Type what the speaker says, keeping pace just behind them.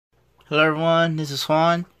Hello everyone, this is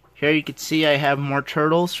Juan. Here you can see I have more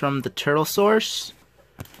turtles from the turtle source.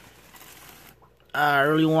 I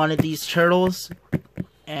really wanted these turtles,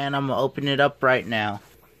 and I'm going to open it up right now.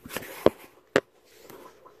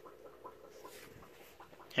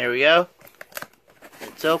 Here we go.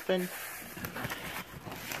 It's open.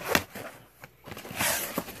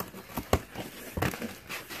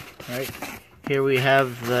 Alright, here we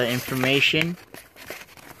have the information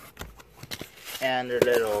and a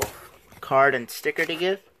little card and sticker to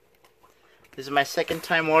give. This is my second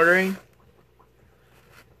time ordering.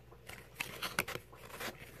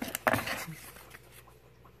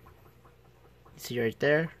 See right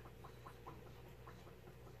there.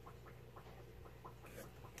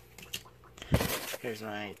 Here's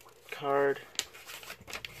my card.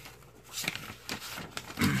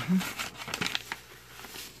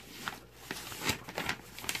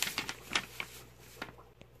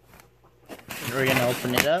 We're gonna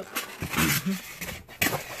open it up.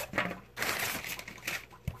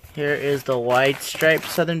 Here is the wide stripe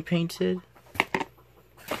Southern Painted,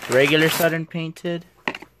 regular Southern Painted,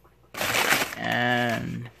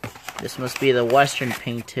 and this must be the Western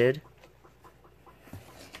Painted.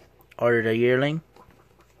 Ordered a yearling.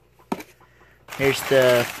 Here's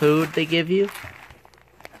the food they give you.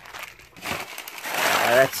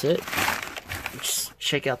 That's it. Just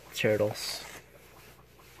check out the turtles.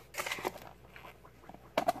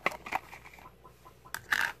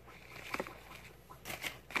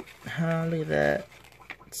 Oh, look at that.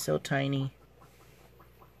 It's so tiny.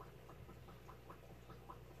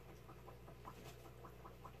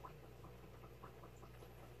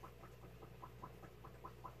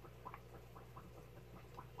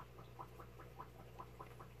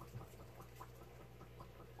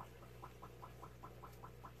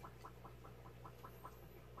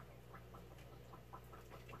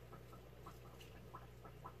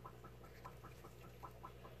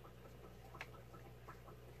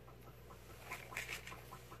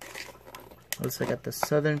 Looks like I got the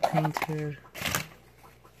Southern Painted.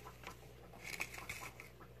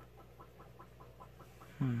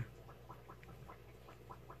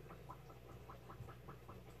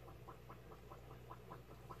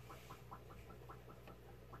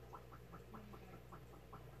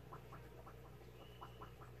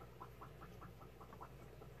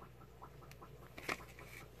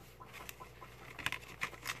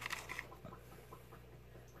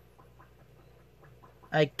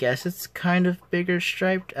 I guess it's kind of bigger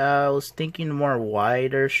striped. I was thinking more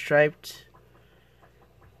wider striped.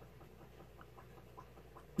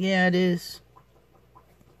 Yeah, it is.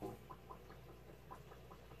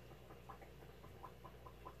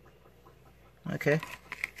 Okay.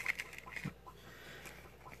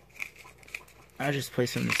 I'll just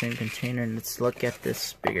place them in the same container and let's look at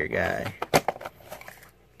this bigger guy.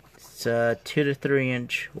 It's a 2 to 3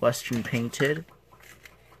 inch Western Painted.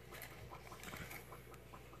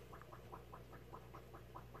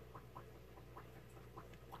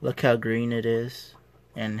 Look how green it is,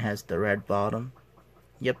 and has the red bottom.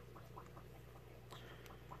 Yep.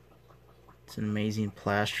 It's an amazing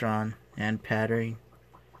plastron and patterning.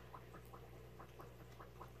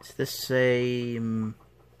 It's the same.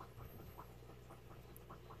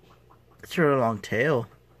 It's a really long tail.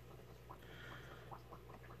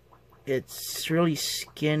 It's really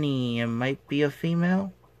skinny. It might be a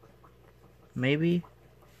female. Maybe.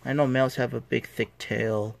 I know males have a big thick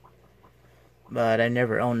tail, but I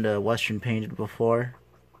never owned a Western Painted before.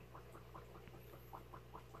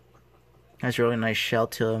 Has a really nice shell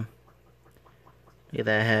to him. Look at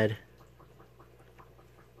that head.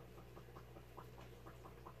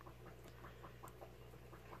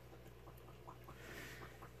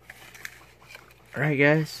 Alright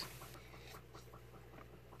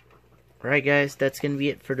guys, that's gonna be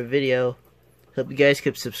it for the video. Hope you guys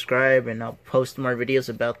could subscribe, and I'll post more videos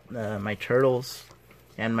about my turtles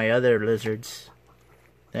and my other lizards.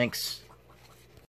 Thanks.